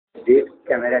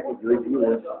Camera की जो भी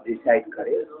डिसाइड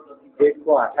करे, डेट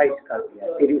को 28 कर दिया,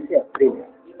 30 अप्रैल है।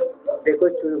 देखो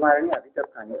चुरमारनी अभी तक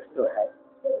कनेक्ट तो है,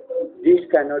 this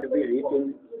can not be reading,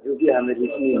 जो भी हमें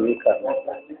रीडिंग नहीं करना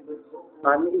चाहते,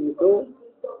 हम इनको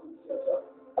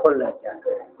खोलना चाहते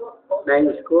हैं। मैं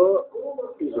इसको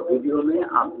इस वीडियो में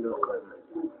अपलोड करना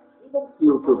चाहता हूँ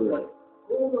यूट्यूब में।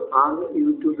 हम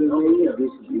यूट्यूब में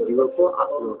इस वीडियो को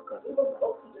अपलोड करें।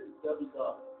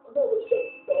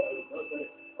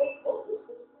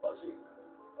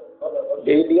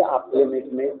 डेली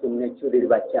अपलिमिट में तुमने चुरीर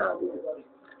बच्चा आ गया,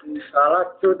 साला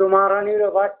तुम्हारा नहीं रो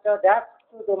बच्चा, देख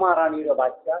तुम्हारा नहीं रो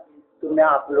बच्चा, तुमने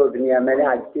अपलोड नहीं है। मैंने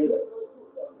आज के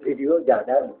वीडियो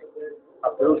ज़्यादा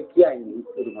अपलोड किया ही नहीं।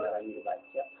 तुम्हारा नहीं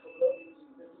बच्चा,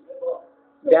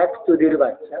 देख चुरीर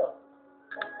बच्चा,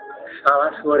 साला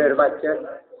शोरेर बच्चा,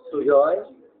 सुजय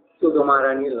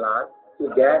तुम्हारा नहीं लाल, तो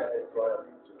देख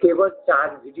केवल 4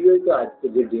 वीडियो तो आज के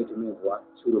डेट में हुआ।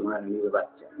 तुम्हारा नहीं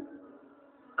बच्चा,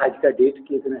 आज का डेट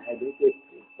कितना है देखिए,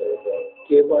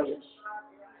 केवल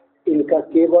इनका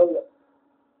केवल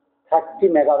 30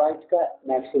 मेगाबाइट का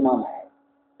मैक्सिमम है,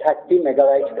 30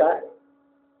 मेगाबाइट का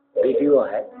वीडियो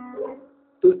है।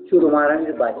 तो चुरमारन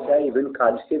बादशाह इवन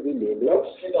कल से भी ले ले,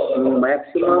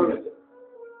 मैक्सिमम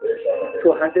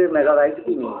 200 मेगाबाइट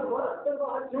भी नहीं।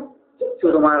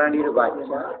 चुरमारन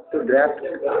बादशाह तो ड्राफ्ट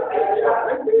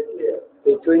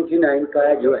 29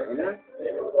 का जो है ना,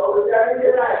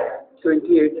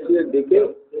 28 से देखे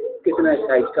कितना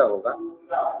साइज का होगा,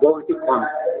 बहुत ही कम।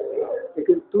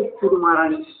 लेकिन तू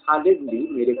चुरमारानी सॉलिडली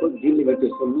मेरे को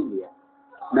डिलिमिटेशन नहीं लिया।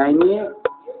 मैंने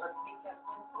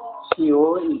सीओ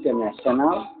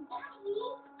इंटरनेशनल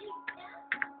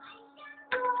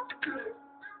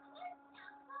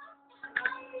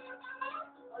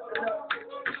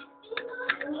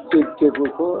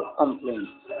को complain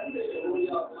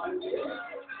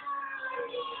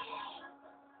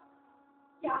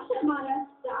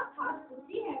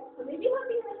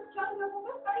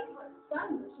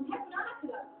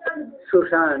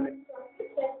Susan,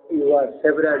 you are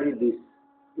February this,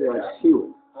 you are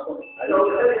Sue. I do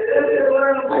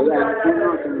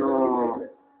not know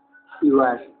you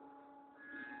are.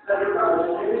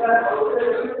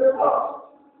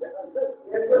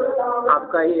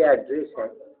 आपका ये एड्रेस है।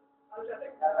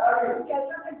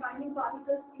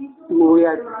 We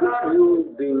are you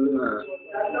being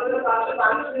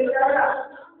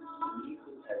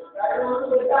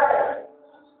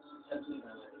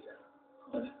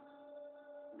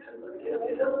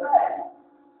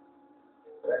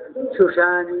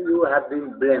Susan, you have been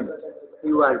blamed.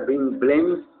 You are being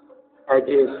blamed as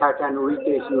a certain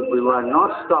weakness. You are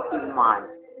not stopping mine.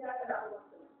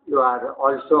 You are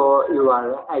also, you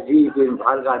are as if in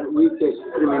vulgar weakest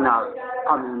criminal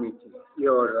community.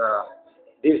 Your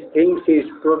these things is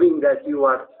proving that you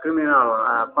are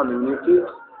criminal community.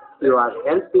 You are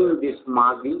helping these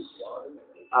magis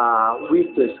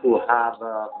weakest who have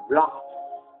blocked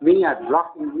me, are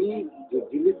blocking me,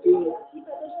 deleting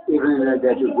even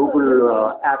that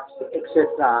Google apps,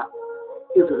 etc.,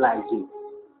 utilizing.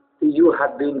 You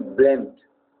have been blamed,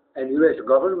 and U.S.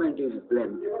 government is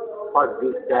blamed for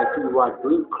this, that you are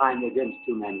doing crime against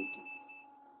humanity.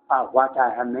 What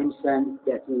I have mentioned,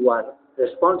 that you are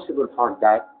responsible for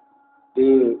that.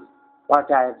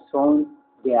 What I have shown,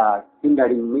 they are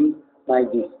hindering me.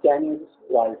 These channels,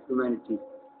 World Humanity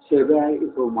Savior, if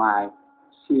you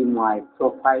see my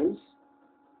profiles,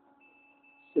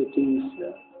 settings,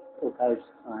 profiles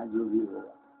जो भी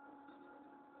होगा,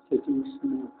 settings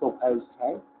में profiles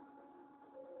है,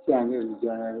 channel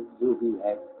जो भी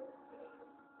है,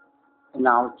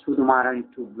 now Chudumara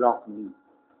to block me.